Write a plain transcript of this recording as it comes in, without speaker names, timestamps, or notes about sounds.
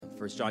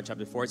1 John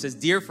chapter 4. It says,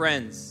 "Dear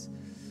friends,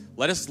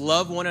 let us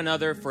love one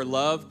another, for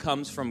love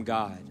comes from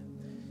God.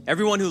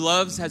 Everyone who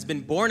loves has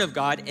been born of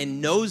God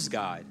and knows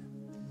God.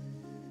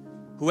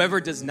 Whoever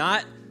does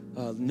not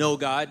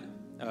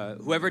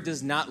whoever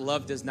does not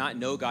love does not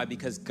know God,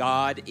 because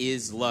God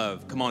is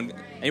love." Come on,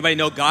 anybody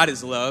know God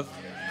is love?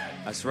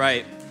 That's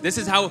right. This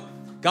is how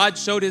God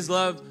showed his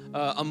love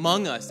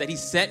among us, that he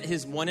sent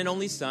his one and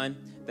only Son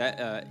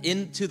that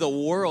into the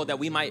world that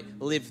we might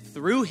live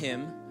through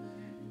him.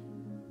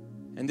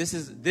 And this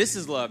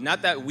is love.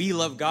 Not that we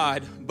love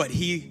God, but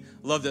he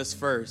loved us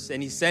first.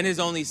 And he sent his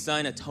only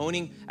Son,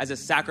 atoning as a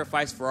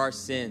sacrifice for our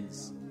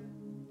sins.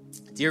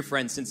 Dear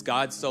friends, since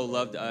God so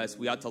loved us,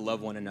 we ought to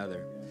love one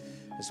another.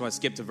 I just want to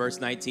skip to verse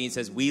 19. It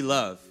says, "We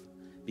love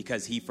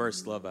because he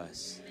first loved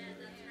us."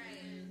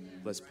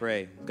 Let's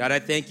pray. God, I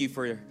thank you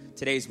for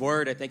today's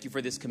word. I thank you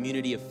for this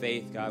community of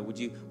faith, God.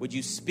 Would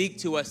you speak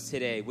to us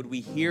today? Would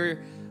we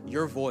hear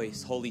your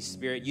voice, Holy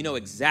Spirit? You know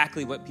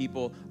exactly what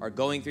people are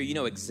going through. You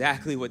know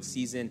exactly what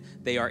season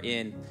they are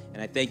in.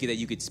 And I thank you that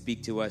you could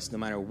speak to us no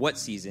matter what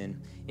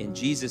season. In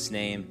Jesus'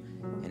 name.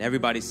 And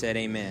everybody said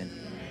amen.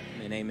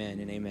 And amen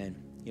and amen.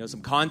 You know,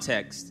 some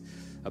context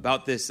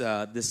about this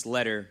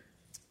letter.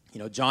 You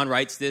know, John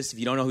writes this. If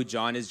you don't know who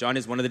John is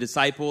one of the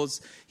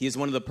disciples. He is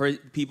one of the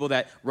people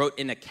that wrote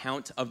an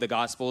account of the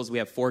Gospels. We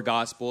have 4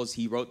 Gospels.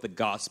 He wrote the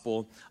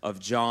Gospel of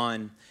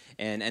John.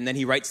 And then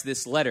he writes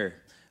this letter.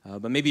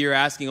 But maybe you're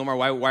asking, Omar,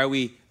 why are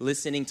we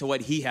listening to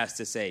what he has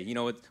to say? You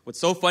know, what's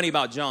so funny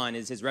about John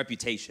is his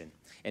reputation.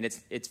 And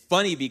it's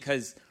funny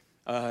because,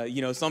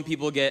 some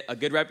people get a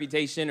good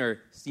reputation,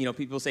 or,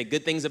 people say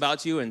good things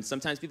about you, and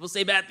sometimes people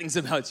say bad things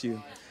about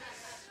you.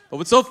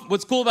 But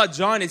what's cool about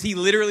John is he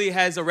literally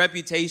has a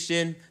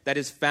reputation that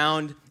is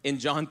found in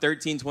John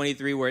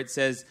 13:23, where it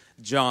says,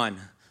 "John,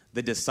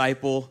 the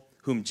disciple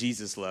whom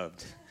Jesus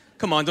loved."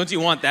 Come on, don't you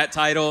want that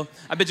title?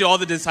 I bet you all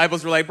the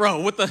disciples were like,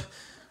 "Bro, what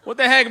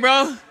the heck,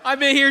 bro? I've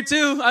been here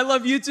too. I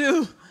love you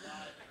too."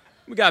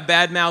 We got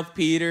bad-mouthed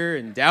Peter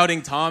and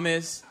doubting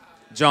Thomas.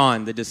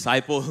 John, the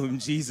disciple whom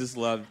Jesus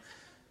loved.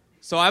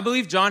 So I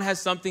believe John has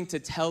something to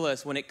tell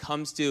us when it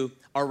comes to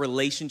our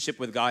relationship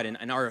with God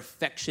and our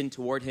affection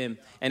toward him,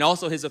 and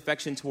also his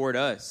affection toward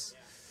us.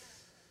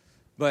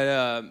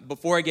 But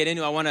before I get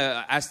into it, I want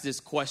to ask this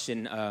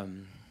question.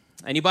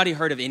 Anybody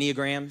heard of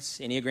Enneagrams?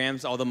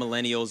 Enneagrams, all the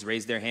millennials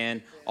raised their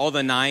hand. All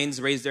the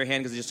 9s raised their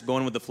hand because they're just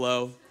going with the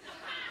flow.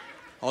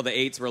 All the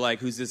 8s were like,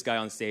 "Who's this guy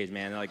on stage,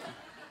 man?" Like,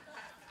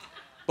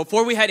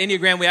 before we had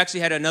Enneagram, we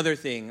actually had another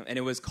thing, and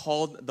it was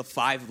called the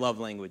 5 love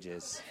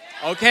languages.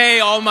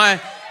 Okay,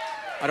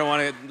 I don't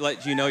want to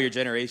let you know your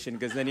generation,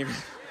 because then you're...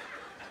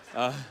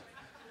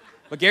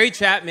 But Gary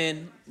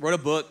Chapman wrote a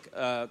book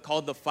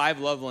called The 5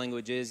 Love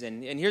Languages,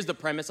 and here's the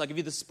premise. I'll give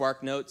you the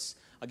spark notes.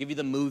 I'll give you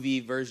the movie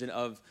version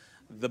of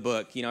the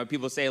book. You know,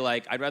 people say,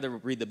 like, "I'd rather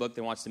read the book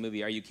than watch the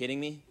movie." Are you kidding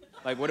me?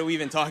 Like, what are we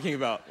even talking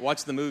about?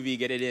 Watch the movie,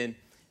 get it in,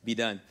 be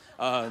done.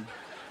 But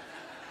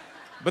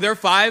there are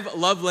 5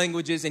 love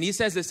languages, and he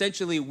says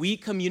essentially we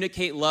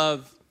communicate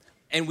love,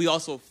 and we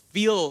also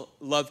feel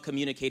love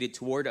communicated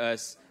toward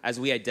us as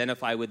we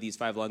identify with these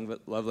 5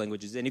 love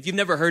languages. And if you've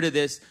never heard of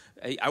this,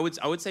 I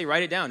would say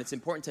write it down. It's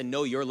important to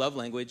know your love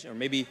language, or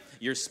maybe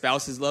your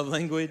spouse's love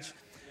language.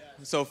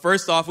 So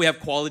first off, we have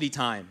quality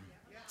time.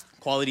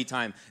 Quality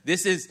time.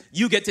 This is,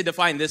 you get to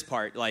define this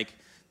part. Like,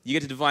 you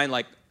get to define,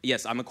 like,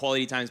 yes, I'm a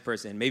quality times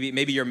person.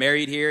 Maybe you're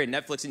married here, and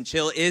Netflix and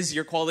chill is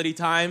your quality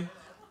time.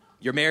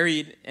 You're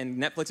married, and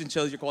Netflix and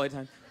chill is your quality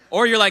time.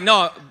 Or you're like,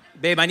 "No,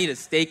 babe, I need a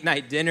steak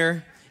night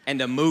dinner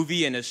and a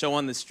movie and a show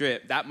on the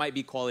strip." That might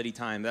be quality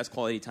time. That's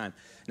quality time.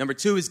 Number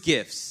 2 is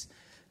gifts.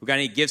 We got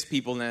any gifts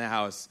people in the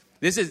house?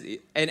 This is,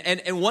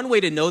 and one way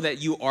to know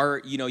that you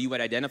are, you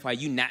would identify,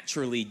 you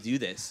naturally do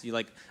this. You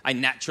like, I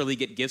naturally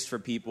get gifts for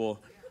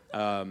people.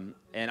 And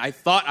I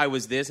thought I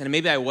was this, and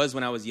maybe I was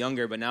when I was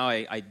younger, but now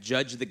I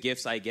judge the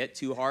gifts I get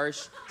too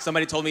harsh.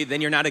 Somebody told me, "Then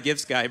you're not a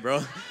gifts guy,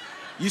 bro.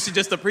 You should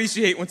just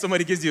appreciate when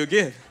somebody gives you a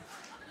gift."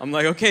 I'm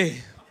like,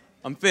 okay,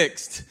 I'm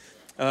fixed.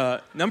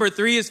 Number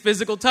 3 is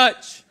physical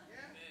touch.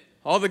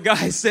 All the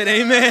guys said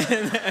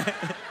amen.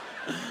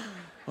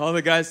 All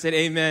the guys said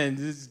amen.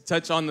 Just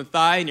touch on the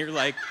thigh, and you're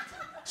like,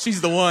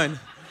 she's the one.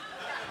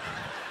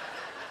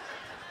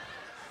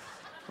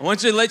 I want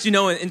to let you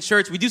know, in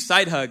church, we do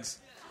side hugs.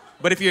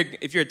 But if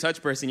you're a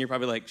touch person, you're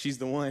probably like, she's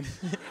the one.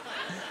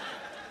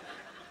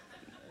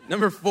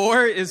 Number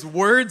 4 is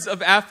words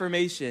of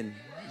affirmation.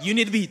 You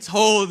need to be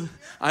told,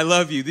 "I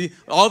love you."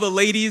 All the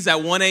ladies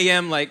at 1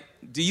 a.m. like,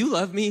 "Do you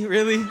love me,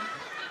 really?"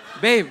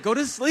 Babe, go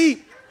to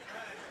sleep.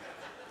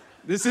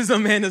 This is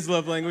Amanda's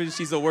love language.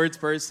 She's a words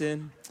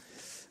person.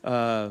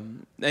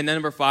 And then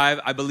number 5,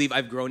 I believe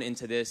I've grown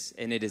into this,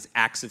 and it is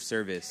acts of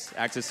service.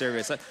 Acts of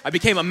service. I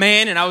became a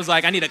man, and I was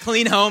like, I need a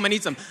clean home. I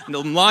need some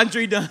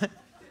laundry done.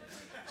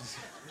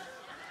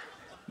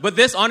 But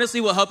this honestly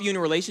will help you in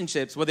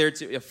relationships, whether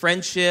it's a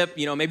friendship,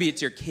 maybe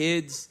it's your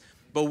kids.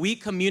 But we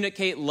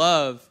communicate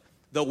love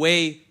the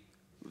way,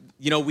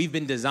 we've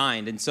been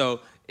designed. And so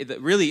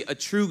really a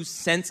true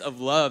sense of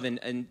love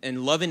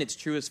and love in its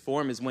truest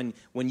form is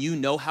when you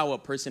know how a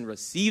person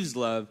receives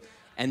love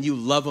and you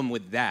love them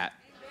with that.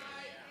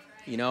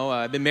 You know,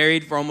 I've been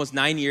married for almost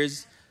 9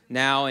 years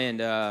now,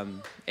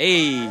 and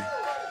hey,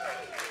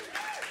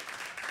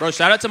 bro,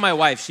 shout out to my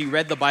wife. She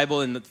read the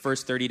Bible in the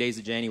first 30 days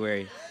of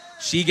January.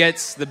 She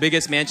gets the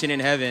biggest mansion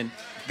in heaven.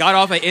 Got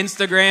off of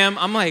Instagram.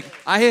 I'm like,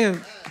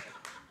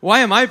 why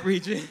am I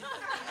preaching?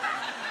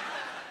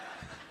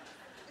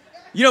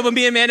 You know, but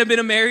me and Amanda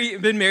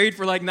have been married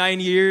for like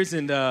 9 years,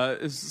 and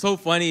it's so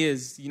funny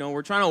is, you know,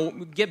 we're trying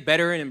to get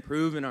better and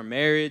improve in our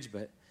marriage,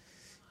 but,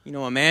 you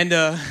know,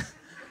 Amanda,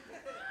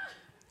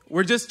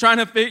 we're just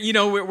trying to, you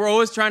know, we're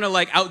always trying to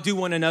like outdo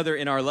one another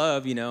in our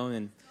love, you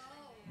know,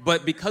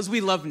 but because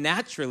we love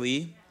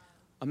naturally,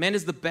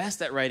 Amanda's the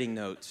best at writing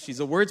notes.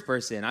 She's a words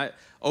person. I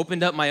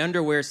opened up my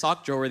underwear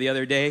sock drawer the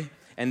other day,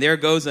 and there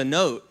goes a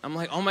note. I'm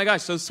like, oh my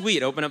gosh, so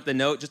sweet. Open up the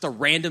note, just a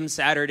random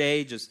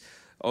Saturday, just,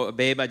 oh,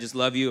 babe, I just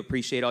love you,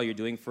 appreciate all you're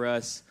doing for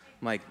us.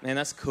 I'm like, man,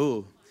 that's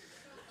cool.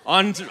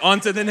 On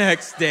to the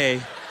next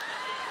day.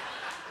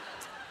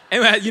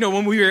 And, you know,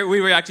 when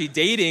we were actually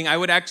dating, I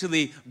would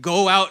actually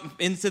go out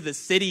into the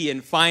city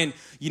and find,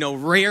 you know,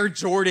 rare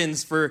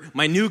Jordans for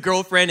my new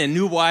girlfriend and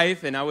new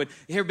wife. And I would,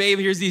 here, babe,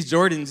 here's these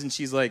Jordans. And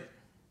she's like,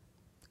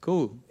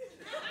 cool.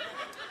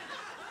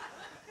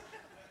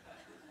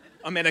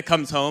 Amanda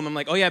comes home. I'm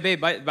like, oh, yeah,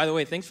 babe, by the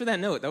way, thanks for that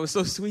note. That was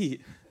so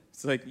sweet.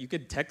 It's like, you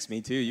could text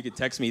me, too. You could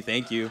text me,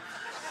 thank you.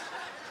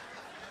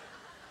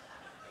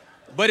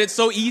 But it's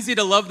so easy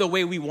to love the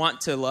way we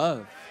want to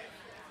love.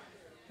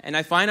 And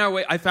I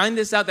find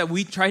this out that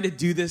we try to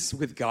do this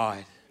with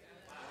God.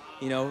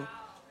 You know,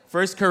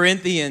 1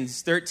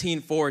 Corinthians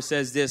 13:4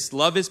 says this,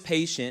 love is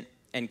patient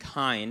and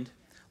kind.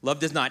 Love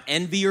does not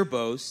envy or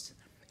boast.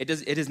 It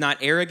is not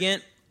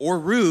arrogant or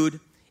rude.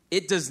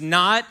 It does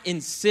not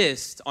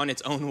insist on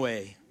its own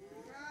way.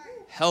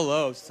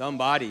 Hello,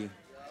 somebody.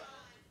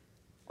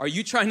 Are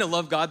you trying to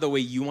love God the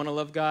way you want to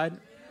love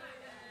God?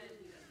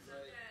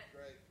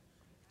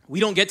 We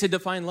don't get to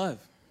define love.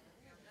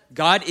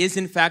 God is,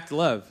 in fact,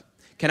 love.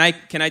 Can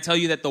I tell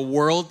you that the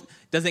world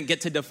doesn't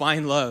get to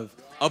define love?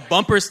 A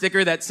bumper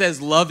sticker that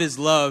says love is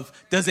love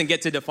doesn't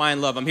get to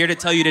define love. I'm here to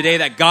tell you today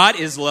that God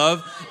is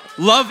love.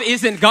 Love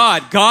isn't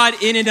God. God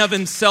in and of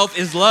himself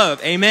is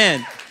love.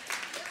 Amen.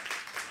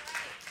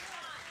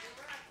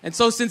 And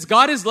so since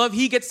God is love,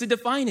 he gets to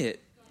define it.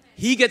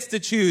 He gets to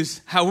choose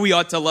how we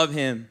ought to love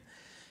him.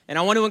 And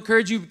I want to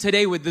encourage you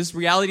today with this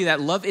reality that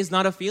love is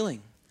not a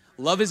feeling.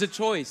 Love is a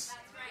choice.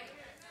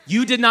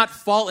 You did not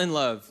fall in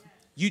love.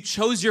 You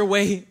chose your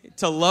way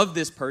to love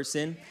this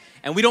person,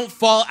 and we don't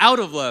fall out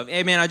of love.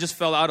 Hey, man, I just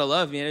fell out of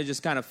love. Man, it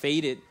just kind of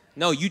faded.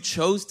 No, you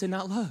chose to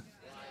not love.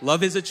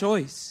 Love is a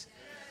choice.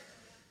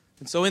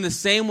 And so in the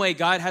same way,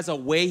 God has a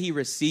way he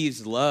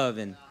receives love,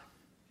 and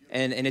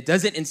it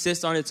doesn't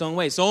insist on its own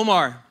way. So,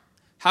 Omar,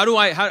 how do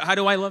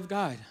I love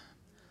God?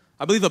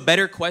 I believe a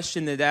better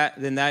question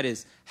than that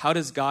is, how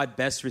does God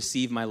best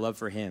receive my love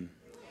for him?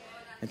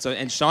 And so,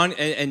 John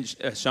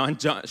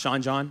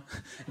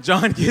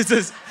gives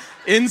us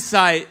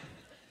insight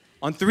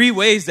on 3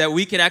 ways that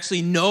we can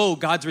actually know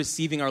God's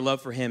receiving our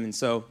love for him. And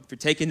so if you're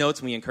taking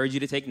notes, we encourage you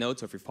to take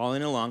notes, or if you're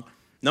following along.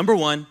 Number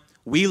 1,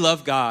 we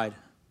love God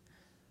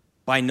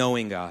by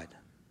knowing God.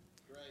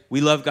 We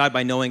love God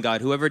by knowing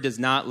God. Whoever does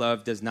not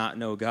love does not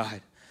know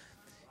God.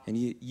 And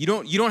you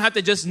don't have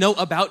to just know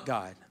about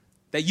God,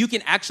 that you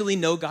can actually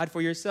know God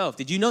for yourself.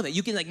 Did you know that?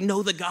 You can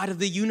know the God of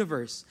the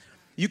universe.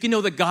 You can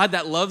know the God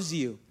that loves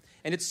you.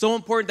 And it's so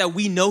important that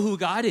we know who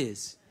God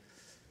is.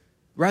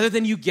 Rather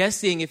than you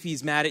guessing if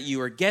he's mad at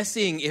you, or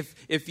guessing if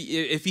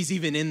he's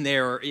even in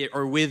there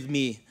or with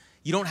me,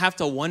 you don't have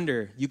to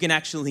wonder. You can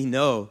actually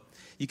know.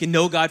 You can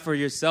know God for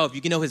yourself.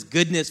 You can know his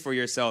goodness for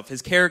yourself,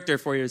 his character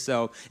for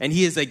yourself. And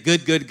he is a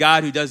good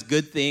God who does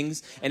good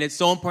things. And it's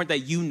so important that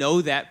you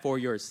know that for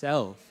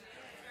yourself.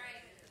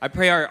 I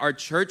pray our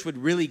church would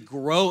really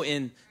grow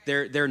in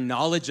their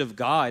knowledge of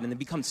God and they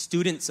become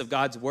students of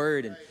God's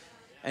word.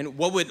 And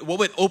what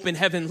would open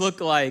heaven look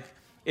like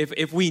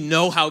if we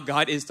know how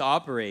God is to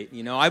operate?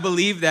 You know, I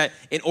believe that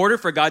in order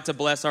for God to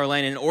bless our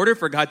land, in order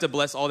for God to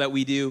bless all that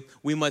we do,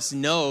 we must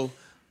know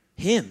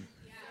him.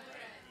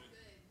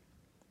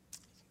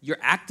 You're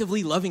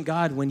actively loving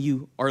God when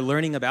you are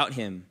learning about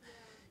him.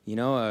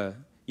 Yeah,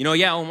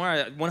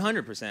 Omar,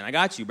 100%. I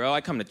got you, bro.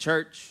 I come to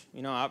church.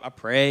 I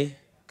pray.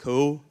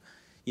 Cool.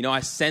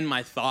 I send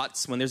my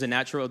thoughts when there's a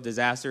natural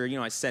disaster.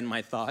 I send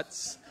my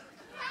thoughts.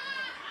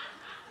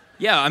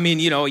 Yeah,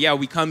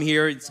 we come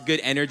here. It's good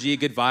energy,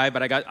 good vibe.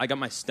 But I got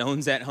my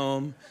stones at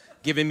home,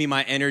 giving me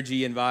my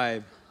energy and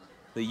vibe.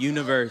 The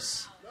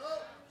universe.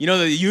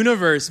 The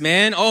universe,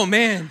 man. Oh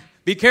man,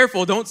 be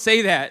careful. Don't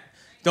say that.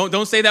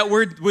 Don't say that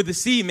word with the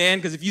C, man.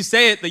 Because if you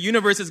say it, the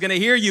universe is going to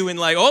hear you and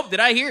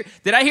did I hear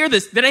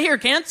this? Did I hear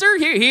cancer?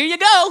 Here you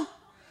go.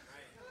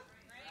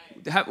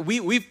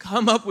 We've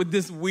come up with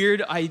this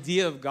weird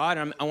idea of God.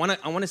 I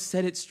want to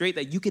set it straight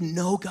that you can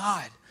know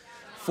God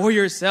for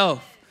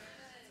yourself.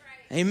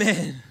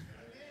 Amen.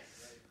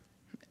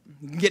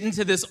 Get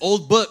into this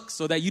old book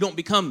so that you don't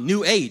become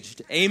new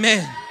aged.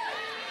 Amen.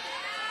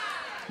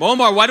 Well,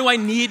 Omar, why do I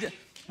need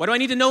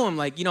to know him?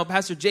 Like,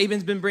 Pastor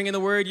Jabin's been bringing the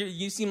word.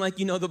 You seem like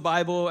you know the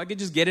Bible. I could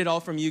just get it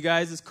all from you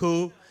guys. It's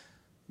cool.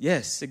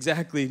 Yes,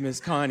 exactly, Miss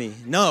Connie.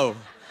 No.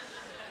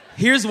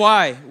 Here's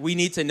why we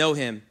need to know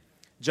him.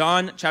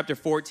 John chapter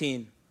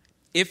 14.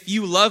 If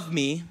you love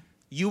me,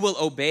 you will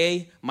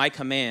obey my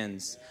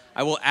commands.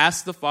 I will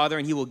ask the Father,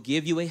 and he will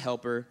give you a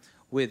helper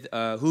with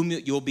whom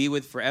you will be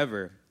with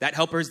forever. That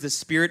helper is the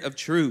Spirit of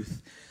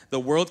truth. The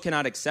world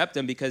cannot accept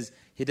him because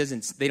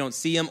they don't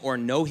see him or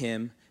know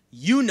him.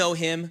 You know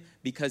him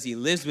because he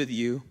lives with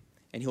you,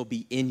 and he'll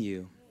be in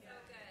you.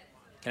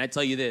 Can I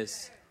tell you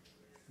this?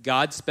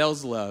 God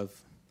spells love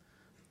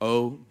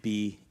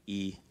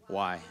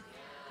O-B-E-Y.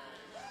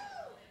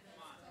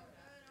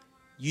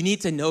 You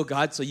need to know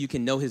God so you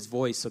can know his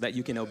voice so that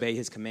you can obey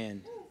his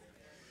command.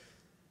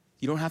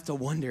 You don't have to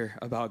wonder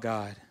about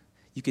God.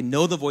 You can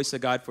know the voice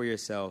of God for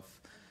yourself.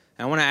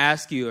 And I want to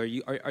ask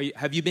you,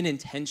 have you been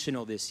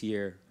intentional this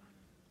year?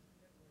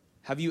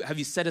 Have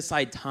you set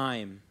aside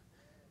time?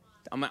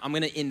 I'm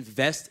going to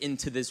invest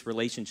into this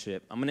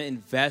relationship. I'm going to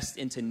invest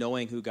into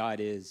knowing who God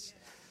is.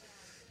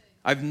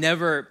 I've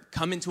never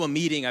come into a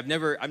meeting. I've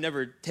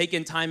never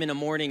taken time in the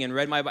morning and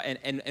read my Bible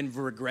and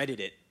regretted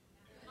it.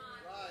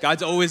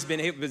 God's always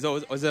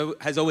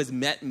has always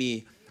met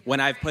me when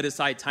I've put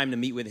aside time to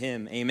meet with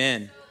him.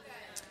 Amen.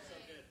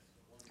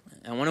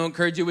 I want to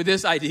encourage you with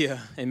this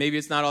idea, and maybe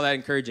it's not all that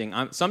encouraging.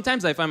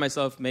 Sometimes I find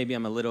myself, maybe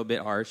I'm a little bit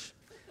harsh.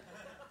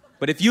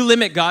 But if you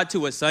limit God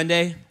to a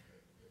Sunday,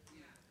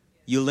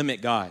 you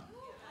limit God.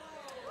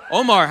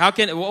 Omar,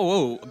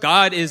 whoa,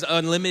 God is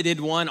unlimited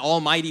one,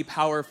 almighty,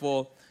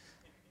 powerful.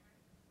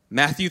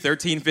 Matthew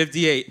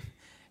 13:58.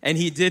 And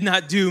he did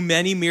not do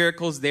many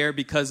miracles there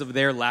because of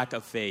their lack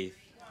of faith.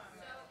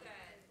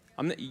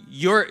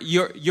 Your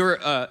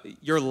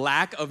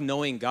lack of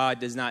knowing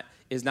God is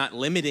not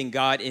limiting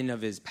God in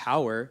of his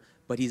power,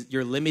 but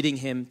you're limiting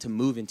him to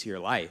move into your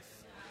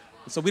life.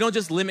 So we don't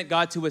just limit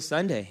God to a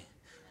Sunday.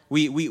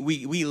 We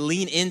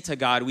lean into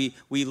God. We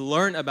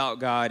learn about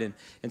God.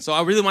 And so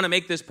I really want to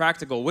make this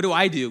practical. What do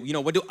I do?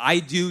 What do I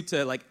do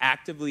to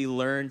actively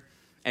learn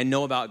and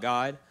know about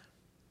God?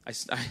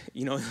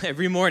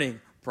 Every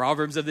morning,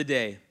 Proverbs of the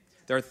day.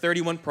 There are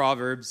 31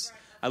 Proverbs.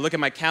 I look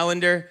at my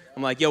calendar.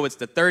 I'm like, it's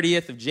the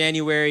 30th of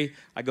January.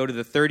 I go to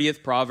the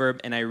 30th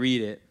proverb and I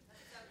read it.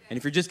 And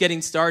if you're just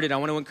getting started, I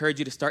want to encourage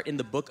you to start in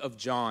the book of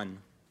John.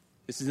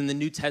 This is in the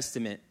New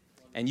Testament.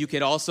 And you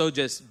could also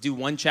just do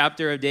one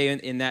chapter a day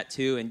in that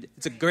too. And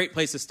it's a great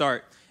place to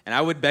start. And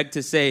I would beg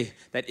to say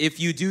that if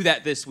you do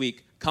that this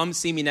week, come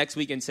see me next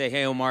week and say,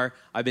 hey, Omar,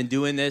 I've been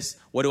doing this.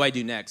 What do I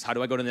do next? How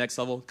do I go to the next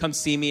level? Come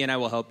see me and I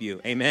will help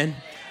you. Amen.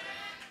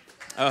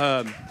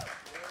 Can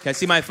I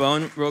see my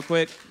phone real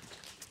quick?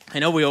 I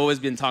know we've always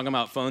been talking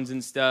about phones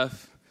and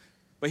stuff.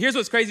 But here's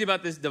what's crazy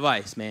about this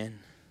device, man.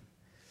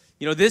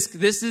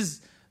 This is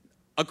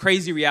a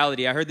crazy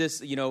reality. I heard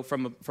this,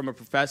 from a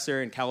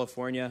professor in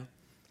California.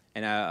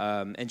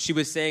 And she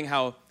was saying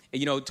how,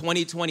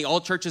 2020, all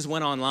churches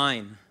went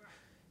online.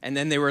 And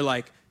then they were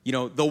like,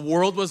 the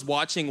world was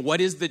watching,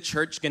 what is the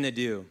church going to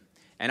do?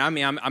 And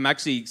I'm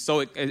actually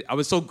I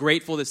was so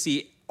grateful to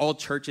see all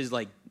churches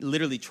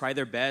literally try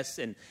their best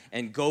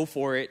and go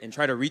for it and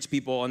try to reach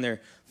people on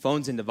their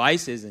phones and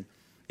devices. And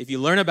if you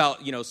learn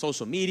about,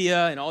 social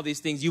media and all these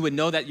things, you would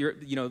know that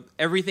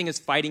everything is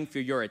fighting for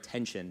your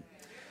attention.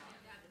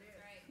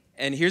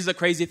 And here's the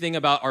crazy thing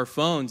about our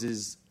phones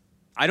is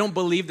I don't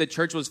believe the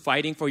church was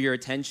fighting for your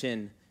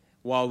attention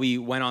while we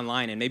went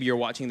online, and maybe you're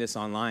watching this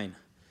online.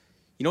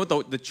 You know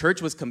what? The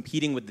church was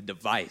competing with the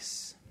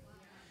device.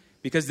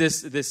 Because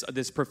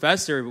this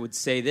professor would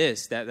say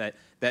this, that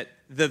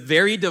the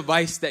very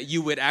device that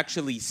you would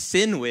actually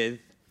sin with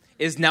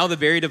is now the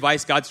very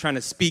device God's trying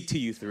to speak to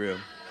you through.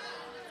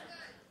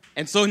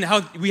 And so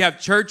now we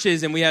have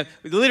churches, and we have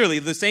literally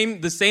the same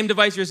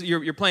device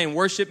you're playing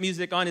worship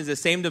music on is the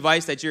same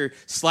device that you're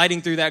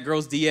sliding through that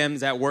girl's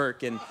DMs at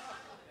work.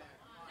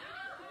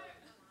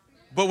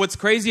 But what's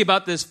crazy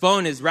about this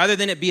phone is rather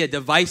than it be a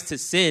device to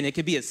sin, it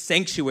could be a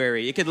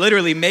sanctuary. It could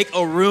literally make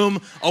a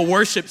room a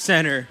worship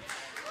center.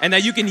 And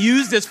that you can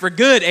use this for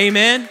good.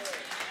 Amen?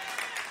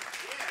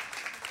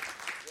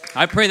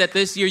 I pray that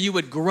this year you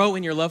would grow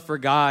in your love for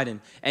God.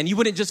 And you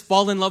wouldn't just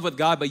fall in love with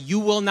God, but you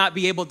will not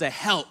be able to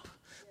help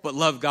but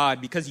love God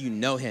because you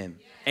know him.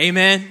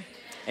 Amen?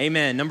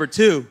 Amen. Number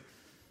two,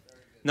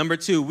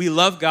 we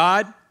love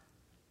God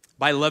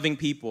by loving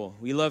people.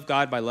 We love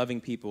God by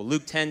loving people.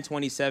 Luke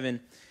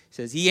 10:27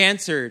 says, he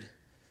answered,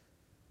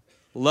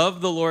 love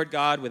the Lord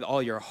God with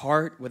all your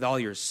heart, with all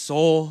your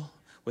soul,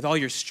 with all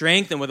your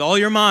strength, and with all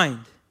your mind.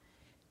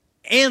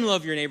 And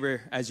love your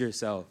neighbor as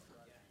yourself.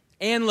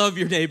 And love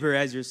your neighbor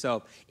as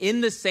yourself.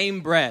 In the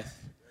same breath.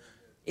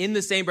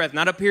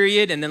 Not a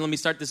period, and then let me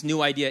start this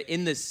new idea.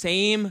 In the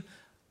same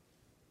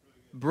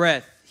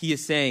breath, he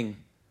is saying,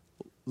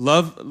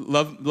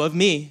 love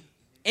me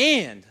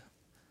and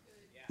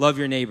love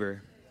your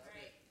neighbor.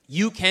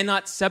 You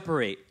cannot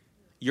separate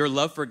your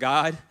love for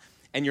God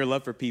and your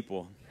love for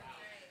people.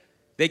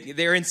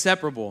 They're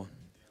inseparable.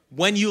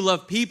 When you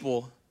love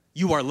people,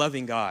 you are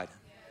loving God.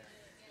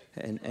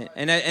 And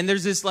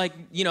there's this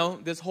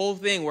this whole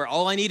thing where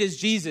all I need is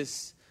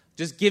Jesus.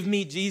 Just give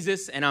me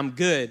Jesus and I'm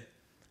good.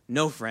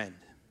 No, friend.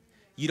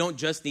 You don't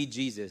just need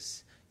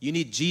Jesus. You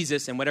need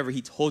Jesus and whatever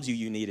he told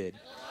you needed.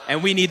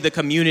 And we need the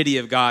community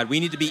of God. We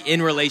need to be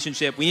in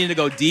relationship. We need to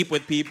go deep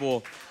with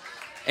people.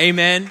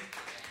 Amen.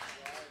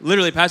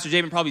 Literally, Pastor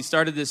Jabin probably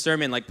started this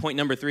sermon like point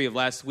number 3 of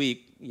last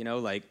week.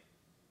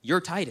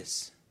 You're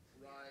Titus.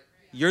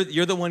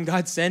 You're the one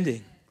God's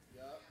sending.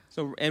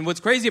 So, and what's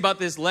crazy about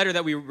this letter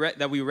that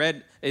we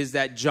read is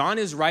that John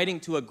is writing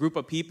to a group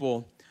of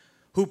people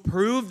who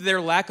proved their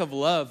lack of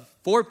love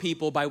for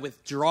people by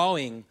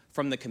withdrawing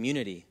from the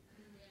community.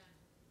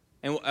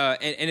 And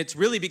it's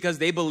really because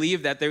they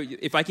believe that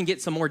if I can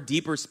get some more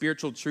deeper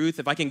spiritual truth,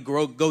 if I can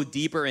go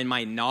deeper in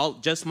my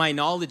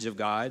knowledge of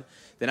God,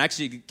 then I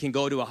actually can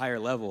go to a higher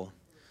level.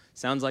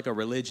 Sounds like a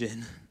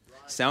religion.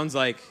 Sounds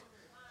like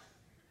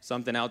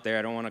something out there.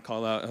 I don't want to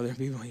call out other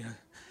people.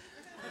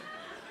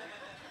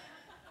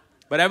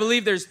 But I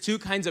believe there's 2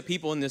 kinds of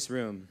people in this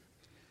room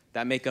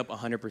that make up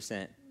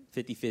 100%,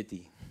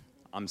 50-50.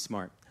 I'm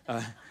smart.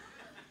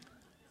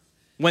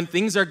 When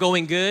things are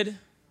going good,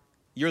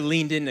 you're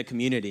leaned into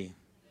community.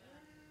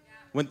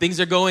 When things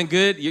are going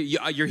good,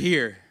 you're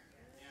here.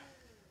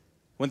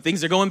 When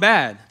things are going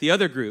bad, the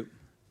other group,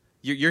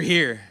 you're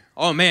here.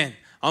 Oh man,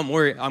 I'm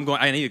worried.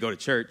 I need to go to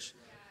church.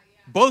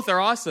 Both are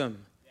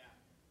awesome.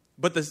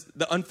 But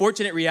the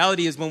unfortunate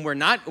reality is when we're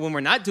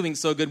not doing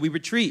so good, we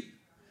retreat.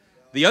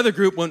 The other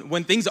group,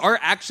 when things are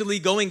actually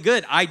going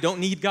good, I don't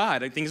need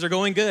God. Things are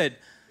going good.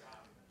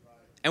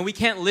 And we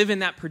can't live in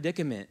that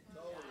predicament.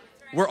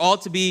 We're all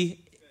to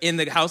be in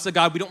the house of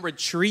God. We don't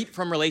retreat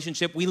from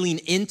relationship. We lean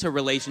into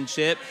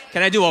relationship.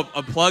 Can I do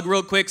a plug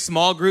real quick?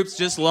 Small groups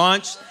just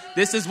launched.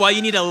 This is why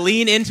you need to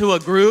lean into a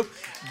group.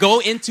 Go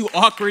into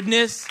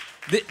awkwardness.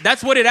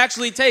 That's what it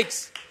actually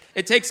takes.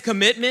 It takes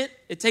commitment.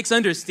 It takes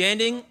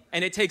understanding.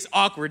 And it takes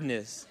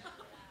awkwardness.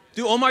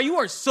 Dude, Omar, you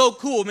are so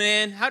cool,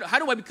 man. How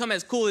do I become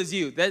as cool as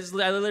you? I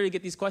literally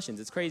get these questions.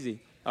 It's crazy.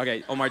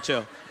 Okay, Omar,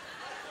 chill.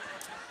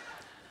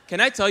 Can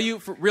I tell you,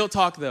 for real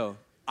talk though,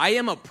 I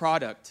am a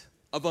product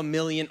of a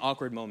million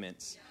awkward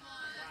moments.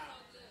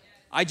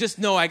 I just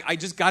know I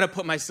just got to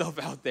put myself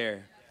out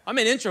there. I'm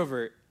an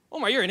introvert.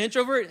 Omar, you're an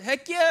introvert?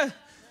 Heck yeah.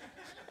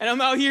 And I'm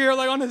out here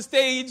like on the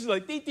stage,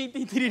 like dee, dee,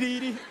 dee, dee, dee,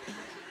 dee.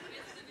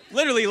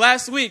 Literally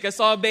last week, I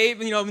saw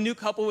a new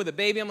couple with a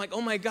baby. I'm like,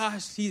 oh my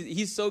gosh,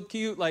 he's so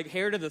cute, like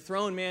hair to the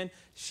throne, man.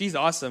 She's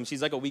awesome.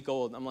 She's like a week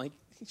old. I'm like,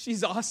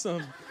 she's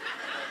awesome.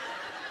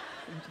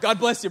 God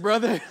bless you,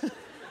 brother.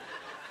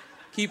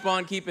 Keep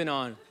on keeping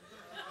on.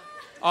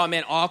 Oh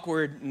man,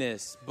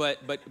 awkwardness.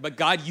 But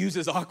God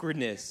uses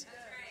awkwardness.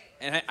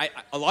 And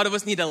a lot of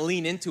us need to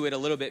lean into it a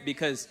little bit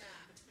because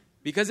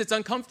it's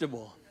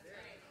uncomfortable.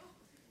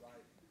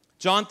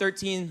 John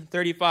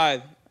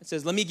 13:35. It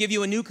says, let me give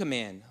you a new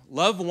command.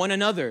 Love one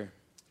another.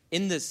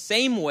 In the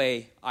same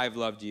way I've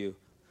loved you,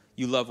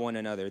 you love one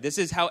another. This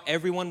is how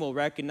everyone will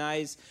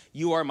recognize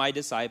you are my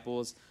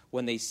disciples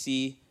when they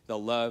see the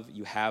love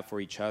you have for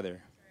each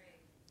other.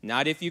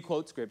 Not if you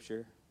quote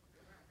scripture.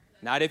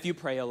 Not if you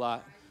pray a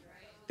lot.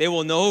 They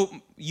will know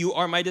you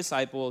are my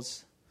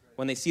disciples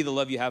when they see the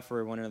love you have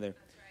for one another.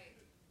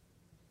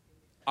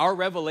 Our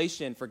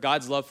revelation for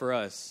God's love for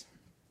us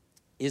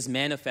is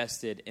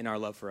manifested in our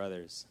love for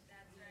others.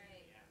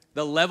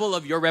 The level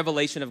of your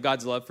revelation of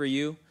God's love for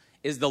you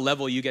is the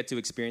level you get to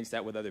experience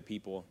that with other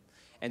people.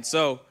 And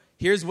so,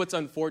 here's what's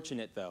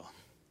unfortunate, though.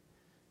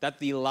 That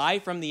the lie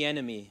from the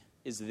enemy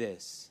is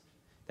this.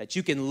 That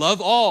you can love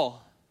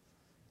all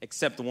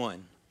except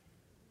one.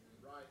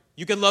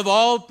 You can love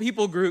all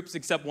people groups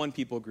except one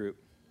people group.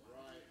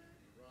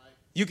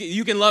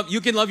 You can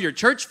love your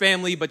church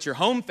family, but your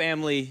home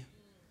family,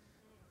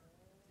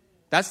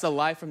 that's the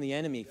lie from the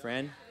enemy,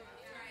 friend.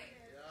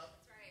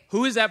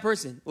 Who is that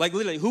person? Like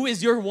literally, who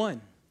is your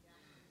one?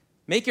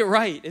 Make it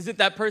right. Is it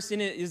that person?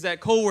 Is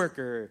that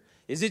coworker?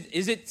 Is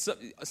it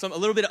a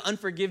little bit of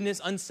unforgiveness,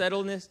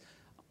 unsettledness?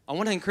 I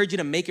want to encourage you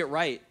to make it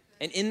right.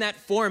 And in that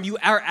form, you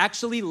are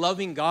actually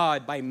loving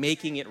God by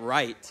making it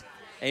right.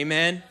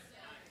 Amen.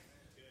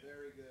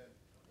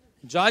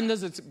 John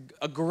does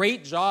a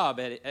great job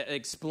at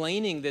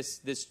explaining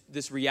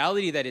this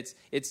reality that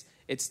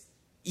it's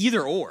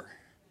either or.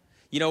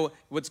 You know,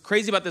 what's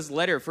crazy about this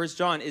letter, 1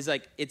 John, is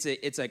like it's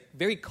a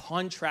very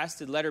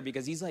contrasted letter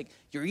because he's like,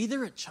 you're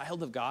either a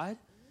child of God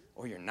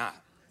or you're not.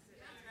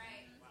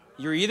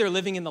 You're either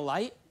living in the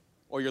light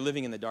or you're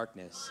living in the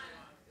darkness.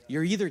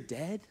 You're either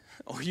dead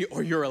or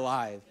you're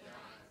alive.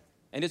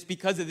 And it's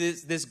because of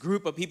this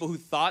group of people who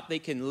thought they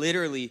can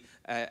literally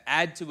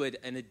add to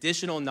it an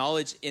additional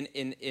knowledge in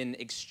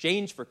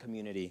exchange for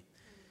community.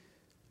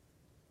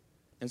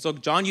 And so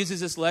John uses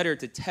this letter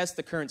to test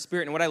the current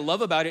spirit. And what I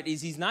love about it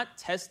is he's not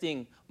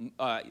testing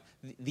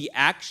the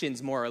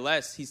actions more or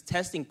less. He's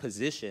testing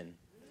position.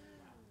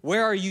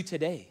 Where are you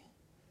today?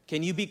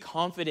 Can you be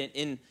confident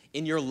in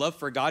your love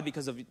for God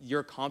because of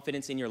your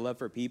confidence in your love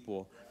for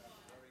people?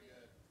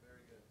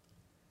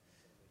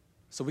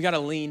 So we got to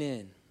lean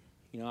in.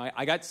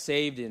 I got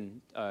saved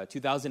in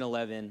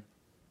 2011,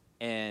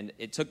 and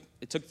it took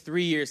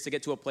 3 years to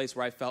get to a place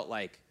where I felt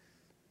like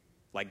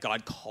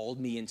God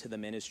called me into the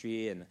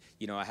ministry, and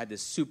I had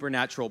this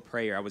supernatural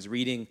prayer. I was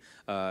reading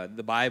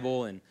the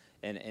Bible, and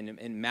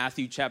in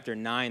Matthew chapter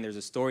 9, there's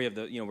a story of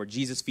where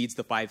Jesus feeds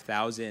the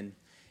 5,000,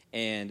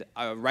 and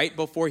right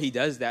before he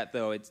does that,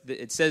 though,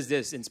 it says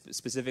this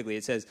specifically.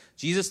 It says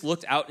Jesus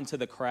looked out into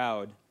the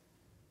crowd,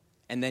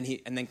 and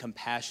then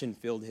compassion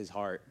filled his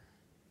heart.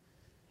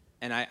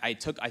 And I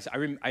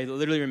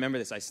literally remember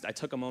this. I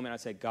took a moment. I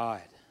said,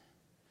 God,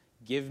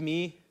 give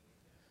me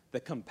the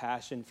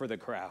compassion for the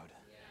crowd.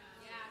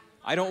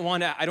 I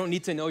don't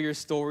need to know your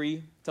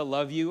story to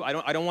love you. I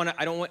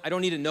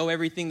don't need to know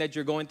everything that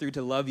you're going through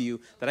to love you.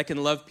 That I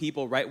can love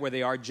people right where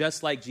they are,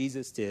 just like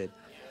Jesus did.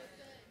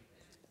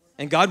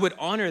 And God would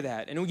honor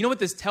that. And you know what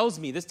this tells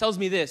me? This tells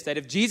me this, that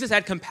if Jesus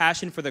had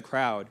compassion for the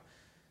crowd,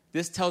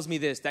 this tells me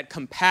this, that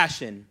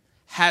compassion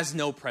has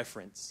no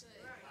preference.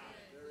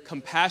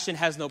 Compassion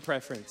has no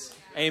preference.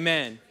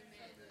 Amen.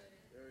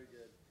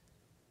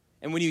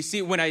 And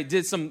when I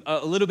did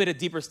a little bit of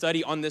deeper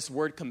study on this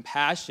word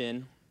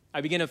compassion,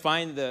 I began to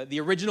find the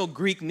original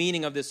Greek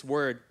meaning of this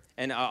word,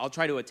 and I'll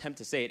try to attempt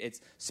to say it.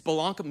 It's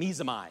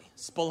spolonkamizomai.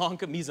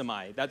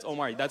 Spolonkamizomai. That's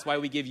Omar. That's why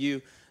we give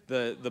you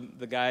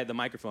the guy the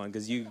microphone,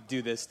 because you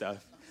do this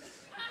stuff.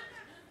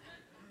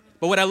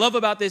 But what I love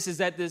about this is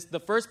that the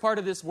first part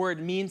of this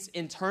word means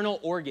internal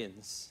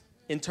organs.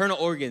 Internal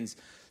organs.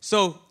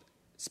 So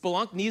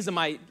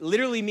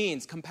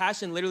spolonkamizomai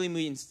compassion literally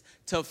means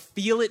to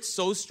feel it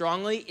so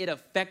strongly it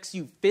affects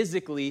you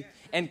physically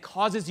and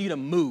causes you to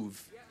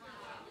move.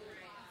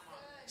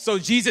 So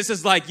Jesus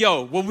is like,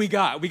 yo, what we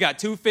got? We got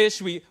 2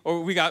 fish, we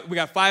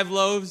got 5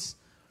 loaves,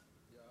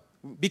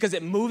 because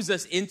it moves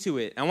us into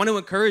it. I want to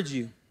encourage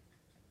you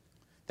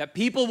that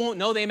people won't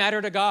know they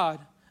matter to God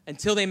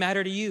until they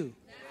matter to you.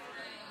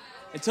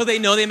 Until they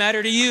know they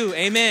matter to you.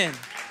 Amen.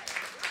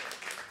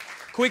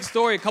 Quick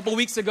story. A couple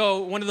weeks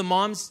ago, one of the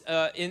moms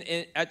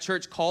at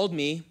church called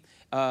me,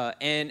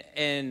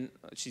 and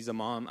she's a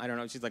mom. I don't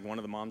know. She's like one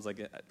of the moms,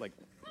 like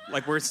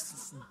we're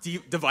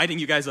dividing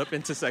you guys up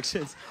into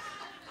sections.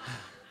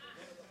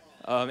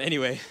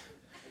 Anyway,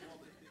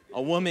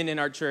 a woman in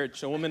our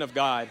church, a woman of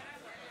God.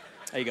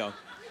 There you go.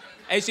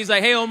 And she's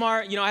like, hey,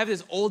 Omar, I have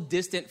this old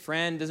distant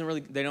friend.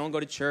 They don't go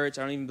to church.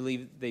 I don't even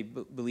believe they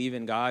believe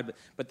in God,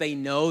 but they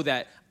know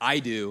that I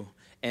do.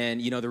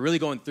 And, they're really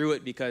going through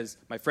it because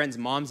my friend's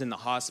mom's in the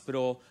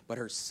hospital, but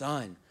her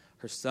son,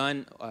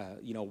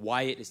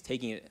 Wyatt, is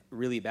taking it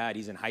really bad.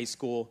 He's in high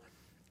school.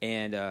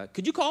 And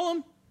could you call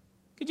him?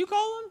 And she's like,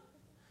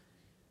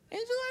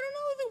 I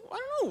don't know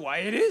who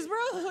Wyatt is,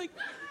 bro. Like,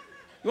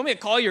 you want me to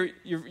call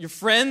your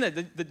friend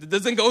that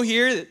doesn't go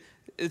here? That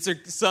it's her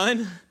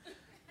son?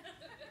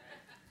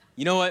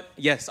 You know what?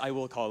 Yes, I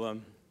will call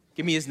him.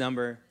 Give me his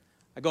number.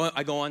 I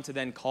go on to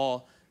then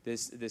call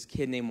this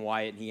kid named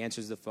Wyatt, and he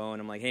answers the phone.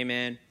 I'm like, hey,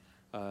 man,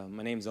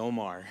 my name's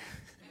Omar.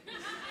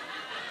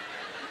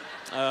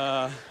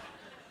 I'm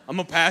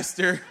a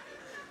pastor.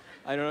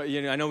 I don't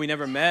know, I know we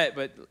never met,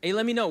 but hey,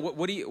 let me know.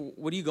 What are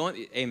you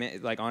going? Hey, man,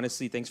 like,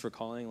 honestly, thanks for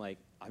calling. Like,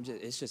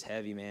 it's just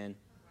heavy, man.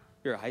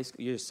 You're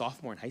a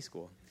sophomore in high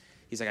school.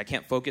 He's like, I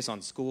can't focus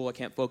on school. I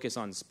can't focus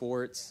on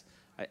sports.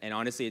 And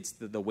honestly, it's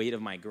the weight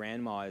of my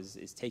grandma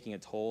is taking a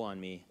toll on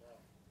me.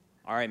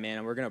 All right,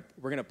 man, we're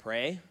gonna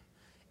pray.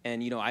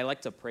 And, I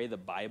like to pray the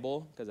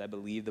Bible because I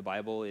believe the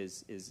Bible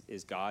is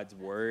God's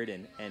word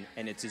and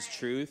it's his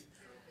truth.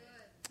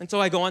 And so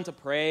I go on to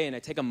pray, and I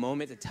take a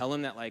moment to tell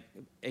him that, like,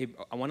 hey,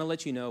 I want to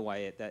let you know,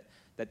 Wyatt,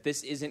 that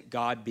this isn't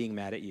God being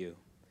mad at you.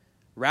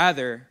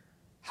 Rather,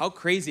 how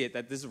crazy it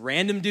that this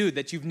random dude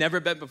that you've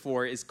never met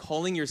before is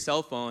calling your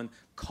cell phone,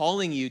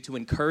 calling you to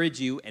encourage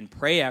you and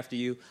pray after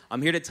you.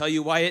 I'm here to tell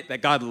you, Wyatt,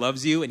 that God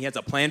loves you, and he has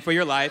a plan for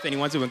your life, and he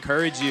wants to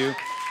encourage you.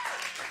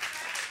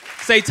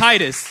 Say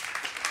Titus.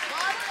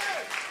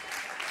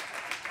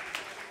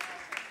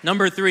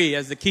 Number 3,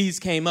 as the keys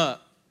came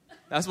up.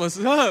 That's what's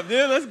up,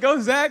 dude. Let's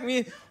go, Zach.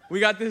 We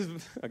got this.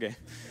 Okay.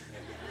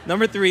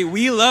 Number 3,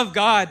 we love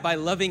God by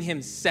loving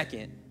him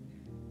second.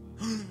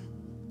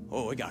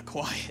 Oh, it got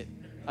quiet.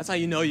 That's how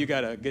you know you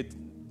got a good,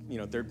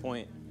 third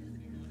point.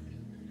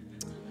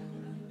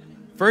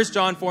 1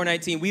 John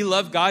 4:19, we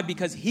love God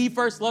because he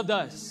first loved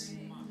us.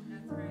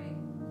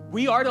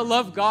 We are to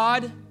love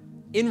God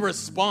in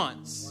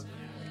response.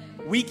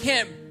 We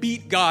can't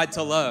beat God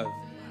to love.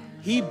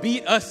 He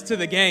beat us to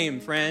the game,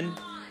 friend.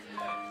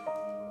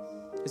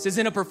 This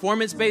isn't a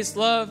performance-based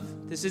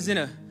love. This isn't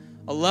a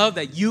love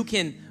that you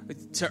can,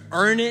 to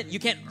earn it. You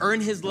can't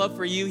earn his love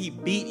for you. He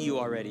beat you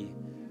already.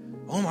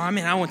 Oh,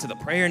 man, I went to the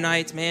prayer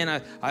nights,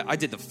 man. I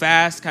did the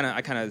fast.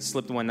 I kind of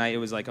slipped one night. It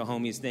was like a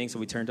homies thing, so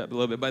we turned up a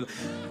little bit. But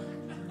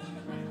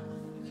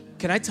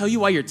can I tell you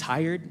why you're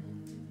tired?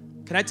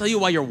 Can I tell you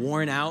why you're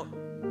worn out?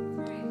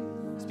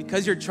 It's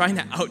because you're trying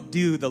to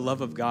outdo the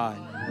love of God.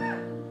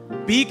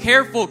 Be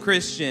careful,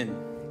 Christian.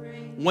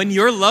 When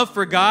your love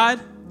for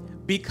God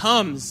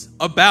becomes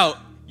about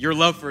your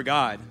love for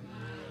God.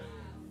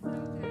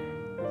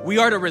 We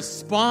are to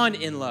respond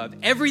in love.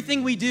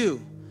 Everything we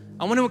do,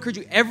 I want to encourage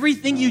you,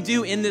 everything you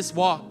do in this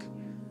walk,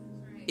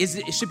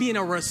 it should be in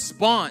a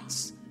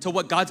response to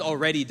what God's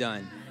already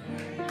done.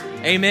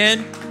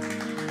 Amen.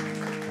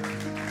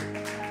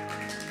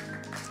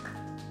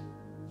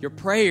 Your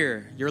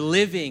prayer, your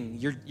living,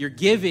 your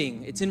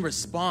giving, it's in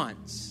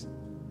response.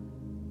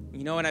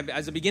 You know, and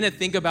as I begin to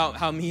think about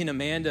how me and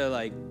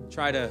Amanda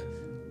try to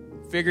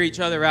figure each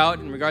other out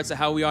in regards to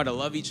how we ought to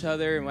love each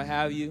other and what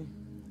have you,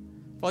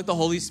 I felt like the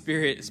Holy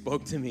Spirit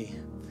spoke to me.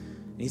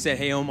 And he said,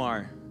 hey,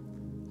 Omar,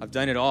 I've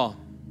done it all.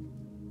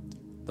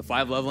 The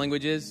 5 love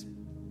languages,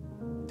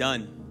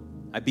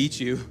 done. I beat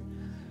you.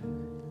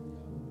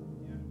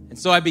 And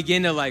so I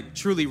begin to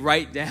truly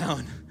write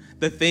down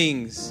the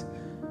things,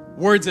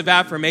 words of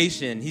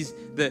affirmation.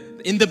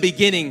 In the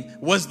beginning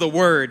was the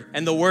Word,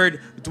 and the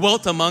Word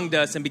dwelt among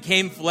us and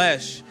became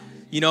flesh.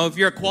 You know, if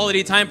you're a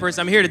quality time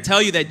person, I'm here to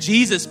tell you that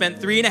Jesus spent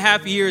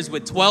 3.5 years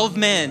with 12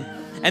 men.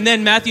 And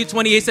then Matthew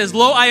 28 says,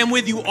 lo, I am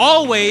with you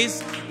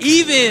always,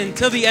 even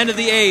till the end of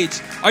the age.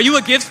 Are you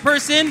a gifts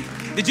person?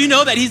 Did you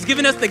know that he's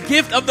given us the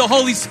gift of the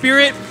Holy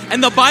Spirit?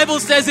 And the Bible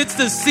says it's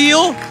the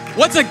seal.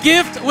 What's a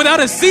gift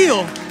without a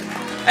seal?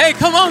 Hey,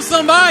 come on,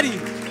 somebody.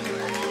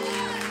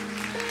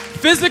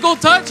 Physical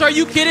touch, are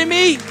you kidding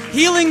me?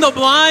 Healing the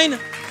blind,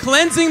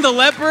 cleansing the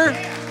leper.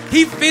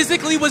 He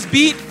physically was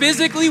beat,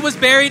 physically was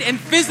buried, and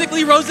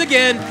physically rose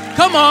again.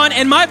 Come on,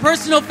 and my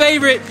personal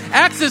favorite,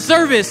 acts of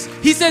service.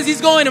 He says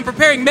he's going and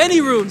preparing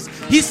many rooms.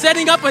 He's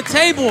setting up a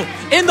table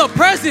in the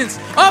presence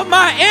of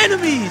my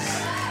enemies.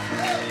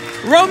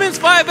 Romans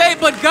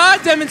 5:8, but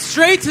God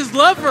demonstrates his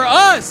love for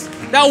us.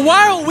 That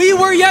while we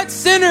were yet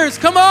sinners,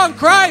 come on,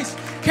 Christ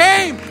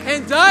came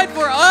and died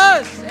for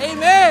us.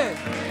 Amen.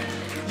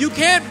 You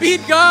can't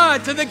beat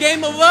God to the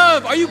game of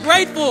love. Are you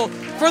grateful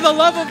for the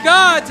love of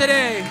God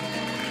today?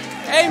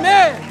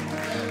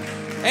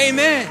 Amen.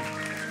 Amen.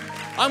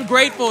 I'm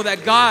grateful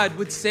that God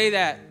would say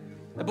that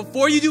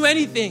before you do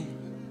anything,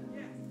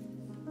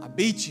 I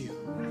beat you.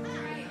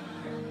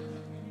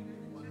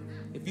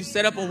 If you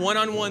set up a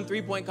one-on-one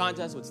three-point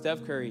contest with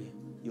Steph Curry,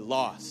 you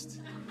lost.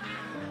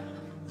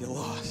 You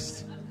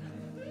lost.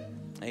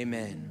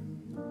 Amen.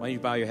 Why don't you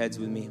bow your heads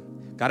with me?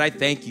 God, I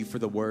thank you for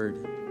the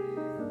word.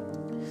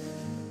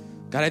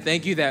 God, I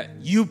thank you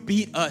that you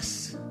beat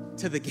us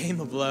to the game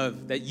of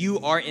love, that you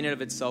are in and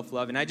of itself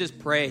love. And I just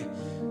pray,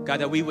 God,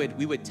 that we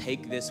would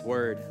take this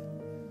word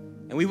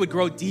and we would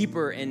grow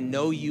deeper and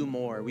know you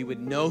more. We would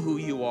know who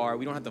you are.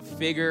 We don't have to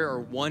figure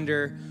or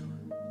wonder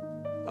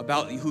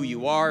about who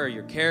you are or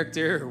your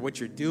character or what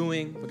you're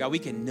doing. But God, we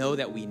can know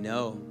that we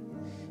know.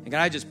 And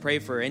God, I just pray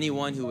for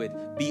anyone who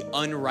would be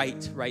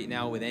unright right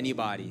now with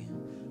anybody.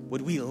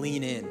 Would we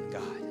lean in,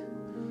 God?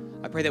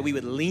 I pray that we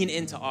would lean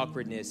into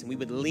awkwardness and we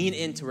would lean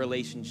into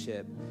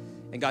relationship.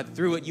 And God,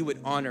 through it, you would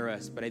honor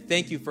us. But I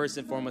thank you first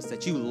and foremost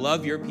that you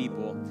love your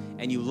people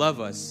and you love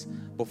us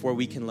before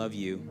we can love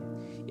you.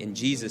 In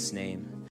Jesus' name.